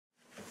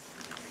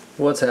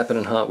What's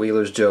happening, Hot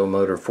Wheelers? Joe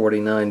Motor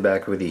 49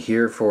 back with you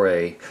here for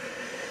a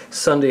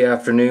Sunday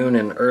afternoon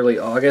in early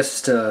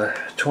August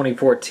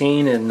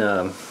 2014, and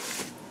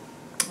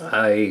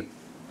I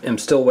am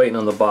still waiting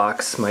on the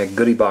box, my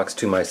goodie box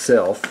to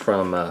myself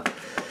from a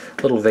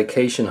little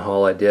vacation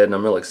haul I did, and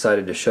I'm real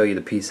excited to show you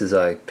the pieces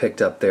I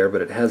picked up there,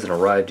 but it hasn't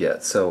arrived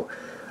yet. So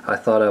I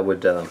thought I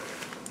would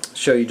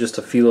show you just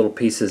a few little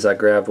pieces I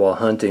grabbed while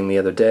hunting the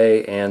other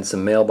day, and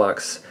some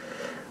mailbox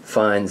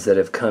finds that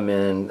have come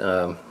in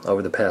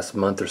over the past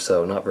month or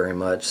so. Not very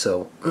much.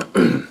 So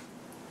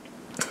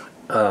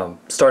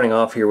starting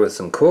off here with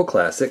some cool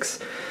classics,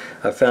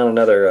 I found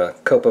another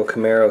Copo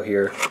Camaro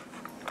here.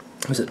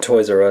 I was at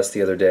Toys R Us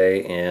the other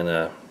day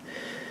and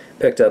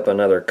picked up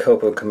another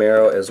Copo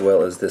Camaro, as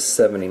well as this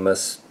 70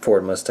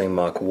 Ford Mustang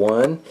Mach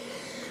 1.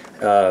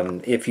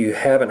 If you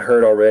haven't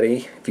heard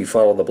already, if you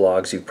follow the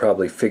blogs, you've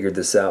probably figured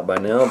this out by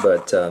now,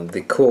 but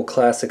the Cool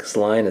Classics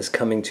line is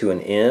coming to an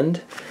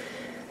end,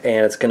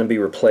 and it's going to be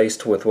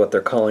replaced with what they're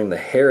calling the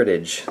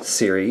Heritage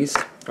series,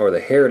 or the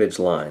Heritage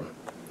line.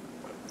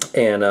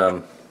 And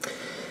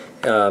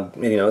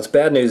you know, it's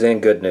bad news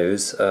and good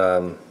news.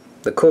 The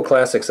Cool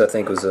Classics, I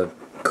think, was a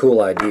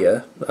cool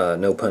idea,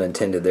 no pun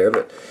intended there,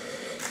 but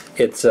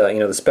it's you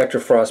know, the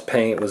Spectra Frost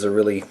paint was a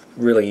really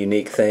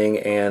unique thing,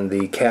 and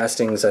the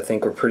castings I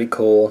think were pretty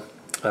cool,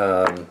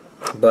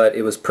 but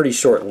it was pretty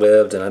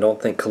short-lived, and I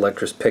don't think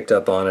collectors picked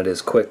up on it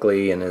as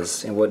quickly, and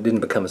what didn't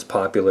become as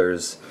popular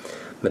as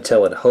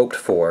Mattel had hoped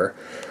for.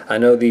 I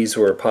know these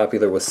were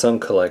popular with some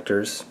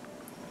collectors,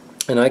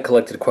 and I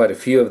collected quite a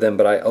few of them,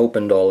 but I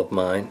opened all of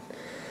mine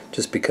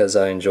just because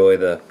I enjoy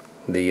the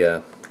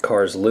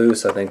cars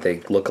loose. I think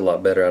they look a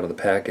lot better out of the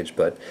package,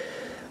 but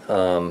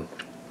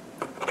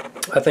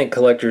I think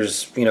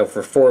collectors, you know,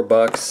 for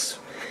 $4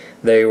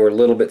 they were a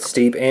little bit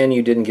steep, and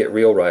you didn't get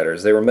real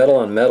riders. They were metal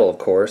on metal, of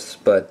course,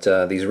 but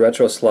these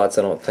retro slots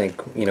I don't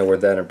think, you know, were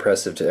that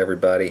impressive to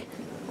everybody.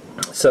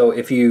 So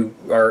if you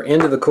are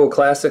into the Cool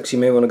Classics, you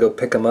may want to go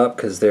pick them up,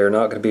 because they're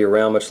not going to be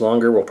around much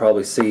longer. We'll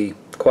probably see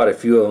quite a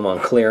few of them on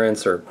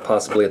clearance, or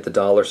possibly at the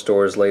dollar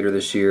stores later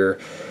this year,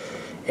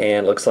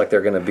 and it looks like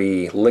they're going to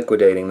be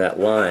liquidating that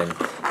line.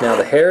 Now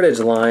the Heritage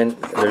line,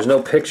 there's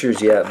no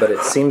pictures yet, but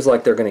it seems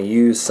like they're going to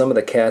use some of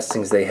the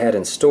castings they had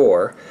in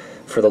store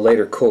for the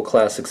later Cool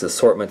Classics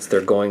assortments.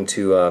 They're going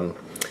to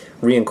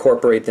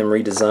reincorporate them,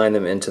 redesign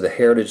them into the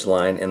Heritage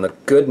line, and the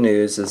good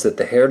news is that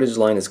the Heritage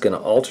line is going to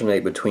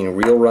alternate between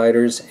real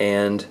riders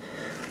and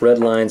red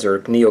lines or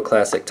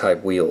neoclassic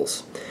type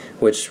wheels,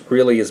 which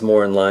really is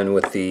more in line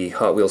with the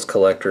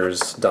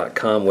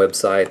HotWheelsCollectors.com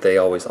website. They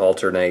always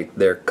alternate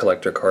their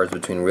collector cars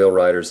between real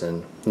riders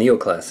and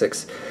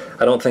neoclassics.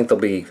 I don't think they'll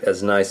be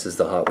as nice as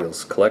the Hot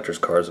Wheels collectors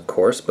cars, of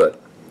course, but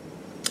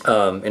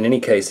in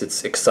any case,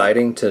 it's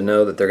exciting to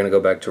know that they're going to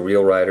go back to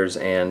real riders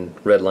and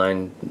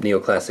redline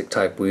neoclassic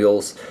type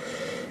wheels,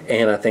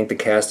 and I think the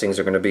castings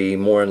are going to be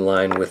more in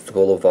line with the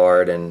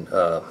Boulevard and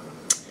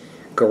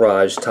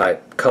garage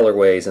type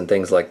colorways and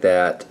things like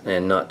that,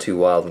 and not too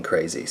wild and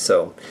crazy.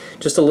 So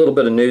just a little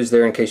bit of news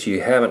there in case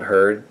you haven't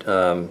heard.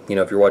 You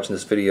know, if you're watching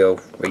this video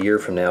a year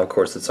from now, of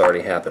course it's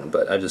already happened,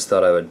 but I just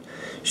thought I would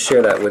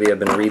share that with you. I've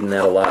been reading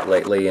that a lot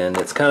lately, and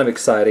it's kind of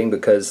exciting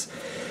because,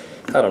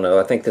 I don't know,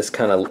 I think this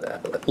kind of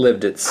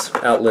outlived its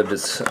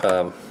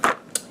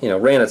you know,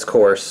 ran its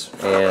course,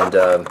 and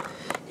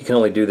you can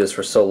only do this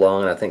for so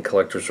long, and I think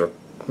collectors are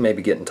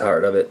maybe getting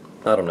tired of it.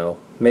 I don't know,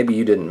 maybe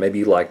you didn't, maybe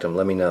you liked them,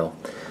 let me know.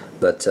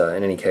 But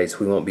in any case,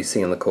 we won't be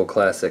seeing the Cool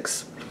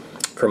Classics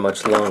for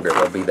much longer.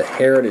 It'll be the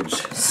Heritage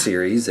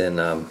series, and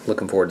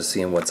looking forward to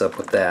seeing what's up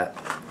with that.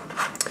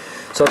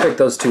 So I picked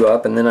those two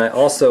up, and then I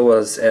also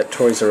was at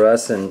Toys R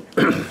Us, and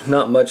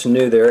not much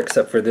new there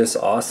except for this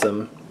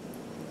awesome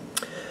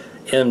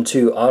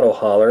M2 Auto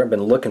Hauler. I've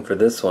been looking for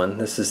this one.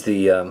 This is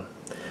the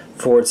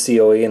Ford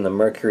COE and the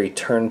Mercury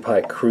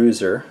Turnpike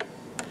Cruiser,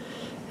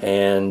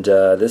 and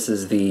this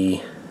is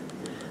the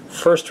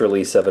first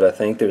release of it, I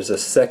think. There's a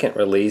second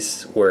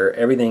release where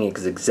everything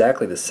is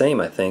exactly the same,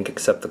 I think,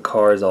 except the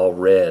car is all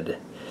red.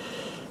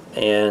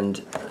 And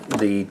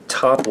the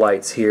top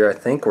lights here, I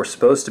think, were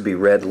supposed to be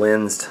red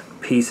lensed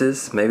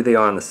pieces. Maybe they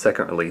are on the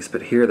second release,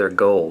 but here they're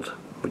gold,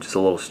 which is a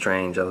little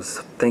strange. I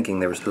was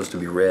thinking they were supposed to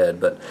be red,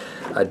 but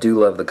I do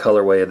love the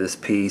colorway of this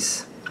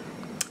piece,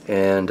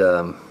 and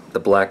the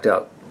blacked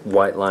out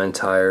white line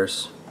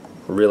tires.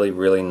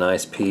 Really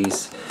nice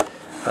piece.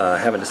 I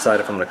haven't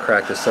decided if I'm going to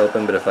crack this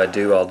open, but if I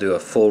do, I'll do a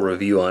full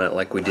review on it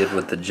like we did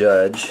with the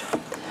Judge.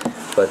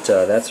 But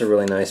that's a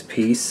really nice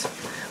piece.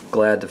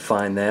 Glad to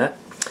find that.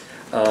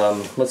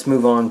 Let's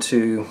move on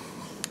to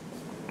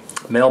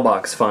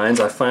mailbox finds.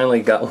 I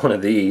finally got one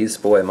of these.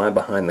 Boy, am I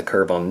behind the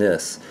curve on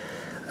this.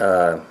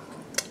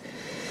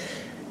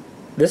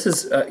 This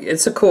is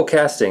it's a cool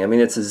casting. I mean,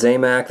 it's a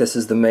Zamac. This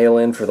is the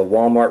mail-in for the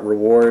Wal-Mart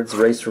rewards,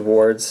 race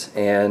rewards,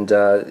 and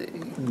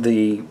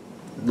the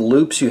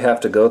loops you have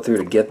to go through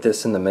to get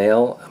this in the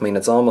mail, I mean,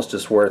 it's almost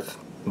just worth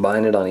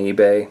buying it on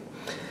eBay.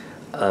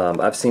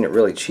 I've seen it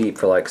really cheap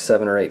for like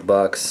 $7 or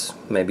 $8,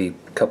 maybe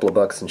a couple of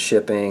bucks in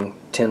shipping,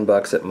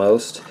 $10 at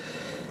most.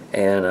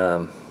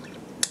 And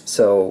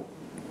so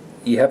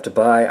you have to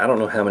buy, I don't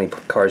know how many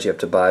cars you have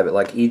to buy, but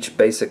like each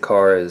basic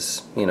car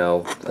is, you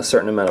know, a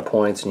certain amount of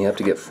points, and you have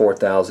to get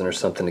 4,000 or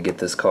something to get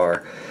this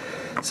car.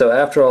 So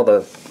after all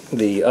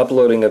the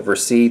uploading of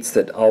receipts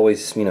that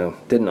always, you know,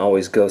 didn't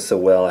always go so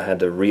well, I had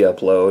to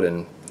re-upload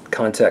and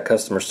contact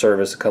customer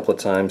service a couple of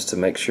times to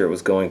make sure it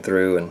was going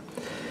through, and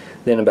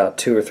then about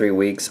 2 or 3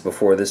 weeks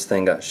before this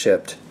thing got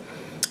shipped.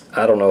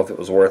 I don't know if it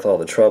was worth all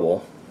the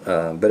trouble,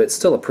 but it's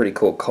still a pretty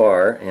cool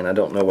car, and I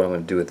don't know what I'm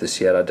going to do with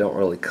this yet. I don't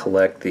really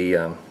collect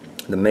the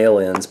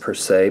mail-ins per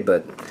se,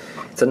 but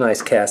it's a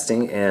nice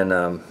casting, and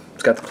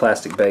it's got the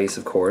plastic base,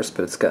 of course,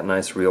 but it's got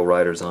nice reel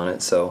riders on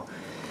it, so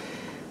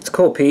it's a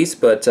cool piece.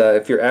 But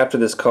if you're after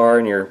this car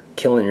and you're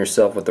killing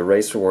yourself with the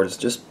race rewards,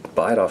 just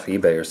buy it off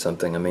eBay or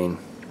something. I mean,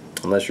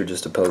 unless you're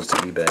just opposed to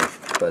eBay.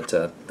 But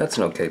that's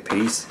an okay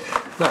piece.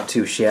 Not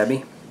too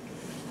shabby.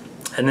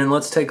 And then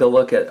let's take a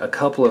look at a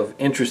couple of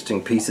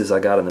interesting pieces I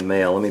got in the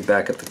mail. Let me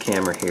back up the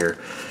camera here.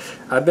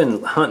 I've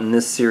been hunting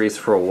this series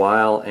for a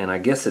while, and I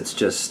guess it's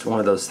just one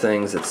of those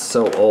things that's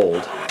so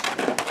old.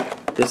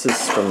 This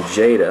is from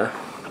Jada,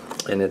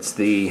 and it's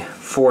the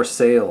For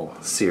Sale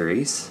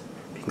series.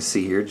 You can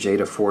see here,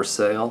 Jada For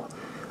Sale.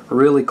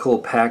 Really cool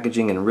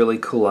packaging and really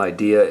cool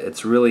idea.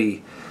 It's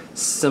really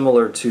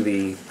similar to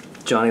the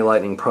Johnny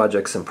Lightning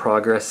Projects in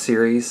Progress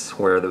series,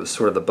 where there was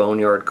sort of the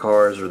boneyard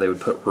cars where they would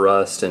put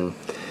rust and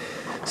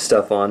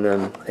stuff on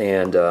them,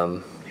 and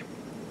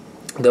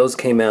those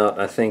came out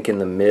I think in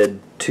the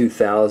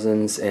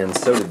mid-2000s, and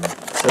so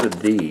did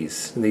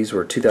these. These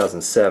were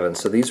 2007,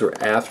 so these were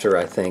after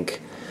I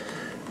think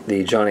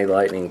the Johnny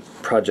Lightning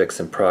Projects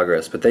in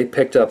Progress, but they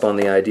picked up on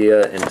the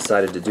idea and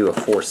decided to do a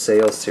For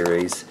Sale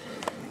series,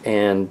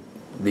 and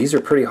these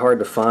are pretty hard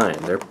to find.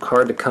 They're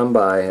hard to come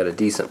by at a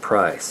decent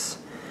price.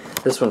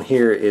 This one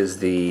here is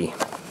the,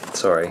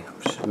 sorry,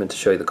 I meant to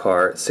show you the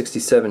car,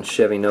 67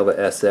 Chevy Nova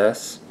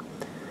SS.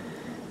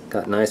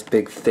 Got nice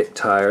big thick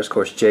tires. Of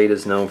course,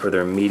 Jada's known for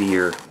their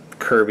meatier,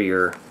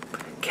 curvier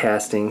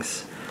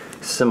castings,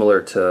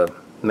 similar to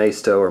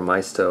Maisto or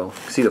Maisto.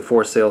 See the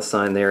For Sale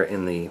sign there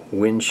in the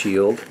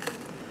windshield.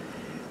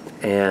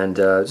 And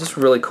just a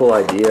really cool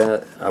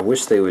idea. I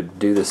wish they would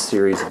do this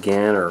series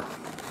again or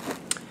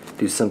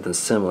do something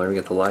similar. We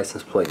got the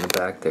license plate in the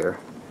back there.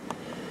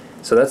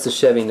 So that's the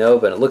Chevy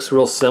Nova, and it looks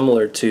real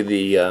similar to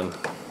the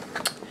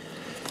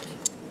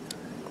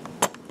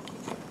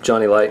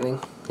Johnny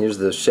Lightning. Here's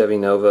the Chevy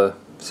Nova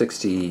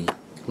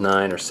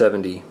 69 or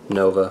 70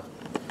 Nova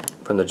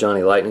from the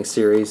Johnny Lightning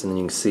series, and then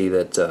you can see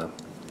that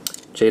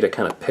Jada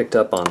kind of picked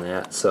up on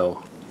that.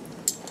 So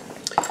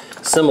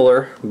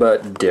similar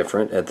but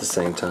different at the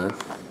same time.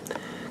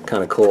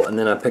 Kind of cool. And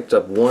then I picked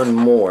up one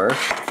more.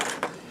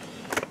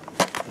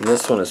 And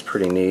this one is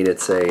pretty neat.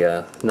 It's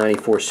a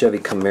 94 Chevy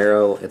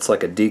Camaro. It's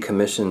like a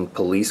decommissioned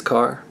police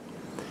car.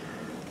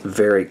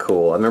 Very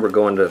cool. I remember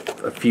going to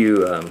a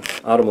few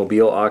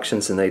automobile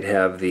auctions, and they'd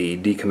have the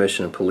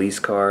decommissioned police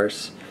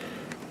cars.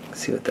 Let's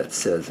see what that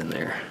says in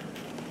there.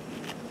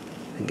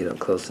 I can get up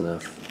close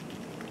enough.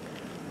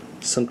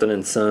 Something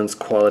and Sons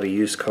quality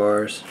used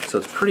cars. So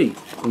it's a pretty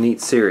neat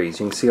series.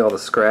 You can see all the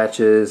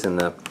scratches and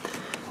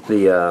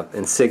the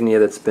insignia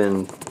that's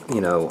been,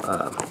 you know,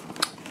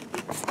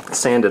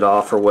 sanded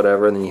off or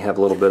whatever, and then you have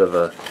a little bit of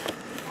a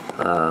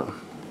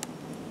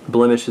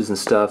blemishes and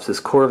stuff. This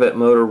Corvette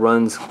motor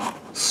runs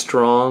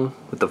strong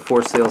with the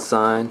For Sale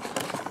sign.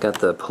 Got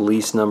the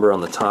police number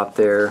on the top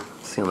there.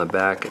 See on the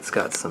back it's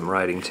got some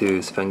writing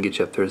too, so if I can get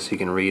you up there so you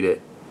can read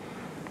it.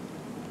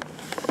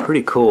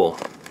 Pretty cool.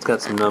 It's got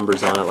some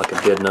numbers on it, like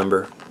a bid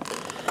number.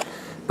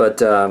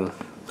 But I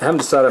haven't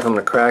decided if I'm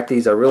going to crack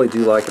these. I really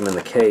do like them in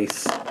the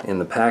case, in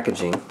the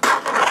packaging.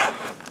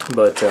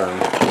 But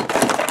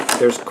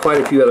there's quite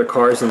a few other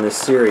cars in this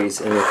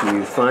series, and if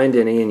you find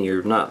any and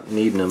you're not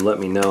needing them, let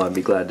me know. I'd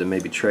be glad to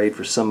maybe trade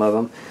for some of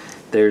them.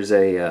 There's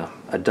a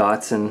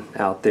Datsun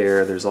out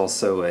there. There's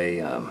also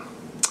a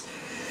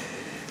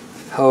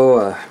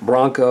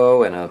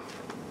Bronco and a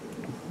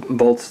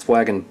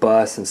Volkswagen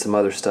bus and some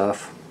other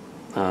stuff.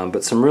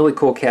 But some really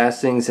cool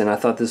castings, and I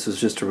thought this was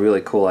just a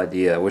really cool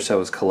idea. I wish I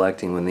was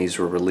collecting when these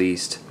were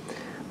released,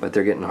 but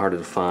they're getting harder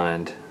to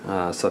find.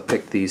 So I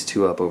picked these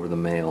two up over the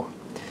mail.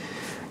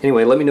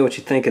 Anyway, let me know what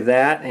you think of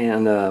that,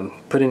 and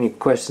put any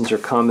questions or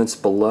comments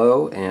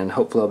below, and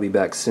hopefully I'll be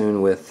back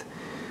soon with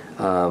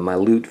my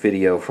loot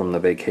video from the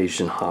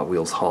Vacation Hot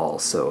Wheels haul.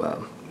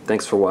 So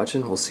thanks for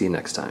watching. We'll see you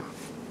next time.